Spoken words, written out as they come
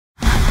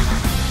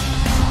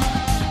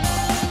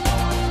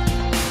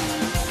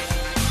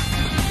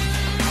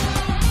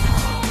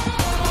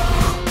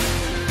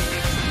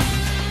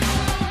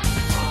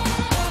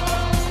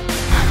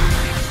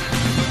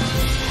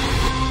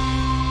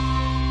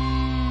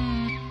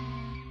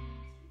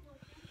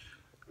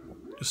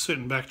Just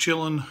sitting back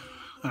chilling,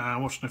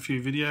 watching a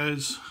few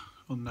videos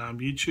on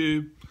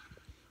YouTube.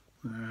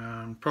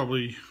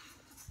 Probably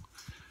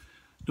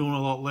doing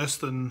a lot less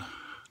than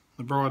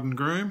the bride and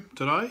groom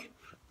today.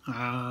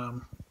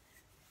 Yeah,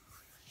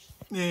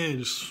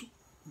 just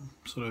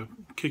sort of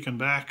kicking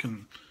back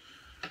and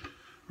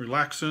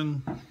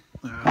relaxing.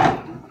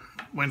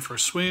 Went for a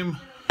swim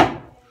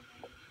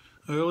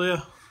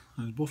earlier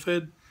in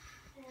Buffhead.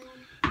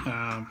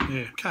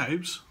 Yeah,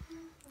 caves.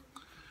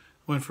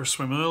 Went for a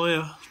swim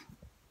earlier.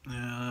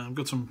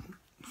 Got some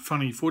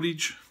funny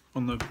footage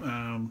on the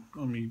on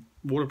my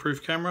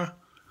waterproof camera.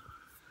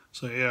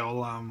 So yeah,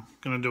 I'll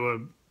gonna do a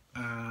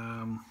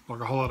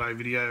like a holiday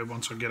video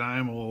once I get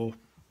home, or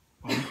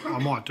I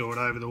might do it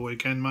over the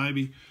weekend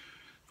maybe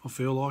if I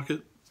feel like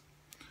it.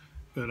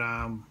 But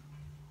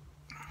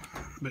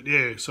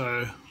yeah,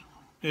 so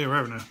yeah,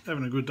 we're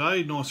having a good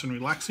day, nice and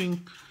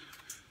relaxing.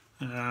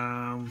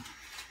 Yeah,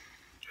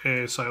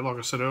 so like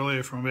I said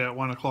earlier, from about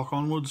 1 o'clock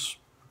onwards,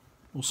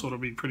 we'll sort of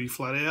be pretty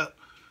flat out,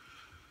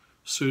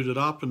 suited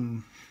up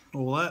and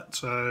all that.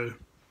 So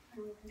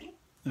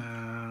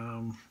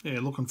yeah,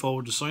 looking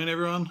forward to seeing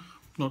everyone.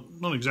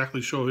 Not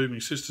exactly sure who my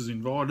sister's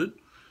invited,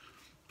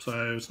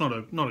 so it's not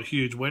a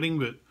huge wedding,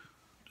 but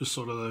just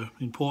sort of the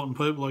important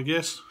people, I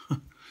guess.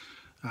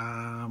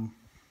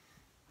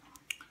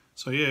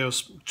 So yeah, I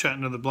was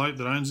chatting to the bloke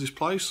that owns this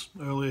place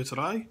earlier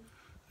today,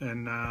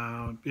 and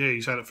yeah,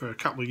 he's had it for a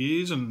couple of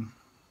years and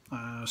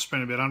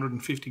spent about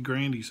 150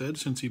 grand, he said,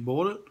 since he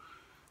bought it.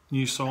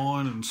 New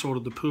sign and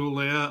sorted the pool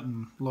out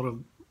and a lot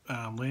of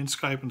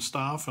landscape and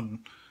stuff.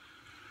 And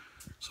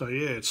so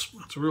yeah, it's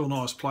a real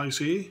nice place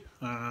here.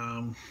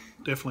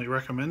 Definitely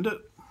recommend it.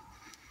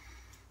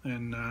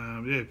 And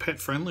yeah, pet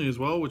friendly as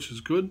well, which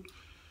is good.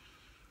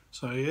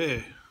 So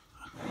yeah.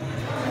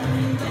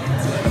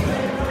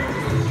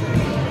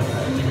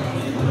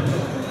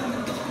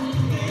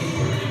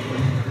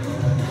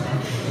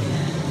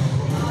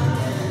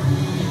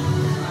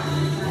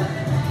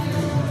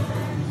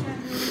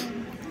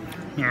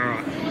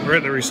 Alright, we're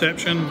at the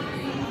reception.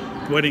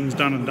 Wedding's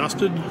done and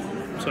dusted.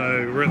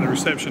 So we're at the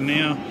reception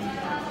now.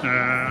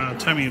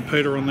 Tammy and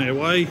Peter are on their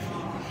way.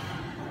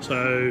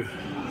 So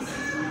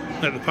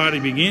let the party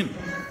begin.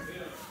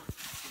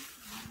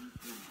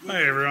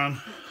 Hey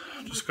everyone,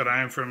 just got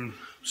home from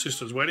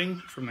sister's wedding,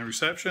 from the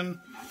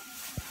reception.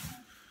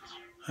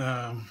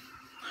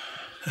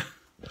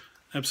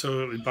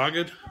 Absolutely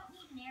buggered.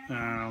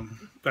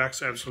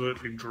 Back's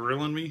absolutely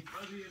drilling me.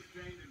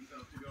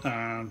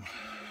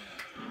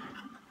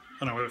 I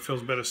don't know whether it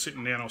feels better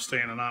sitting down or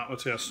standing up.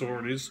 That's how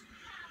sore it is.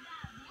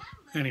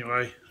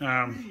 Anyway,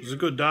 it was a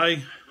good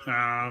day.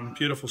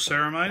 Beautiful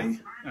ceremony.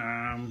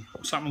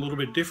 Something a little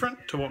bit different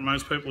to what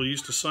most people are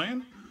used to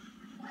seeing.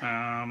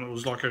 It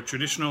was like a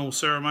traditional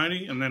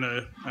ceremony and then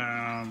a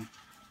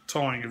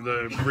tying of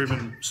the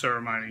ribbon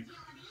ceremony.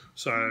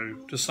 So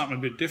just something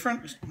a bit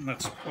different.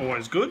 That's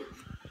always good.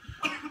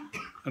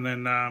 And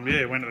then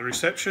yeah, went to the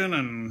reception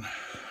and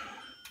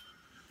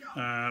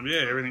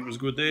yeah, everything was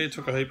good there.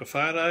 Took a heap of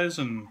photos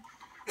and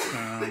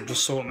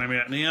just sorting them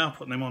out now,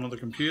 putting them onto the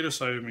computer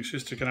so my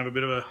sister can have a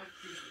bit of a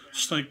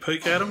sneak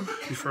peek at them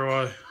before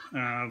I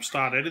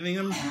start editing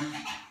them.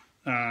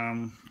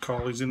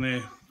 Kylie's in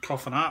there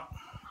coughing up.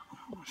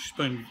 She's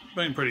been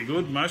pretty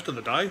good most of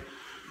the day,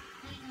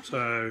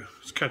 so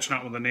it's catching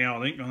up with her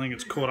now. I think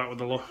it's caught up with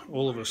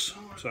all of us.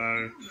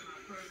 So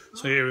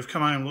yeah, we've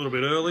come home a little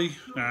bit early.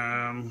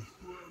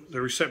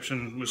 The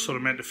reception was sort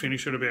of meant to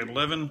finish at about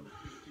 11.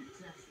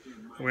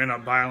 We ended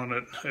up bailing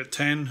at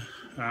 10.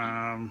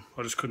 I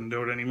just couldn't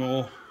do it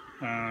anymore.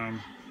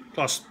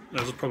 Plus,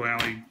 there was probably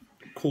only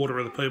a quarter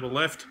of the people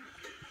left.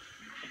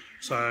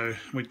 So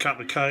we'd cut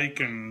the cake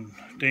and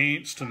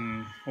danced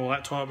and all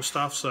that type of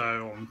stuff.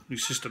 So my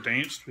sister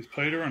danced with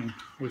Peter and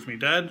with my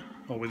dad,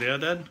 or with our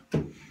dad.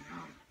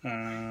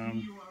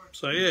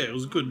 So yeah, it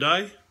was a good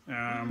day.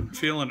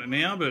 Feeling it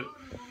now, but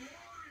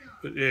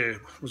yeah,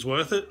 it was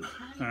worth it.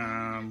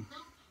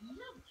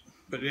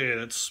 But yeah,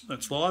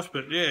 that's life.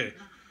 But yeah.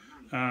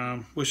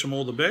 Wish them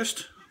all the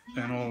best,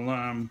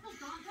 and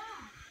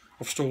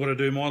I've still got to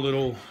do my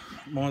little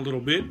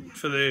bit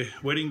for their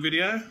wedding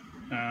video.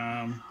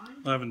 I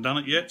haven't done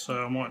it yet,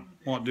 so I might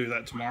do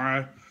that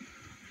tomorrow.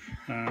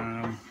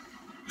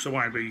 So it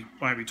won't be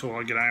till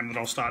I get home that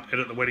I'll start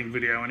edit the wedding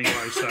video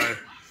anyway.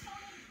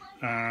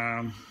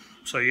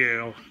 So yeah,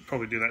 I'll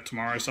probably do that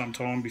tomorrow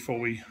sometime before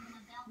we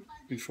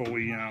sort of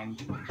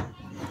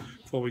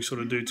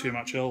do too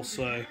much else.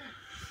 So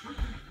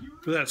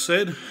with that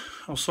said,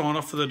 I'll sign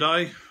off for the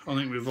day. I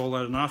think we've all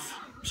had enough.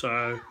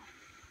 So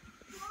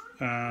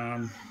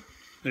yeah,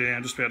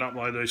 I'm just about to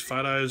upload these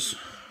photos,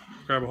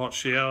 grab a hot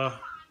shower,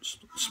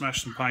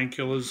 smash some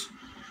painkillers,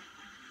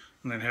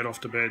 and then head off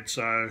to bed.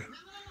 So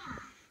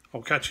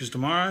I'll catch you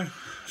tomorrow.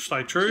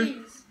 Stay true.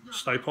 Cheers.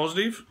 Stay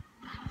positive.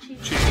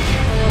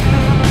 Cheers.